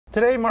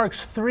Today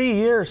marks 3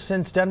 years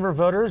since Denver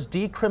voters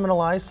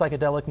decriminalized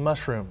psychedelic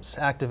mushrooms.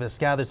 Activists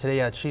gathered today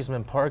at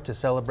Cheeseman Park to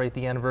celebrate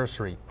the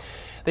anniversary.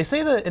 They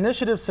say the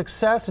initiative's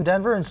success in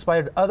Denver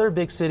inspired other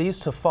big cities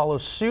to follow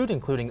suit,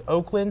 including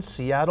Oakland,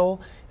 Seattle,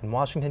 and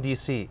Washington,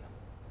 D.C.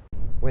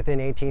 Within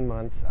 18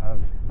 months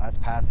of us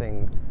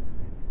passing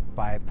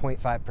by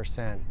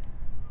 0.5%,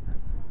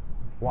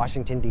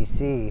 Washington,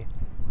 D.C.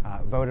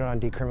 Voted on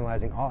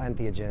decriminalizing all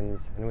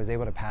entheogens and was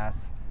able to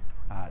pass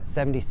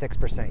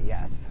 76%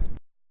 yes.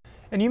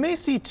 And you may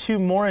see 2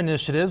 more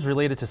initiatives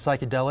related to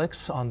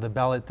psychedelics on the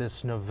ballot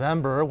this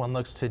November. One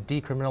looks to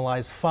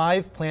decriminalize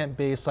 5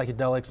 plant-based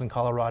psychedelics in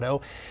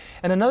Colorado,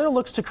 and another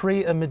looks to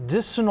create a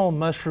medicinal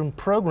mushroom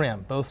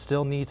program. Both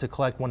still need to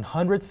collect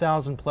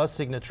 100,000 plus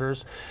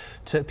signatures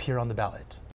to appear on the ballot.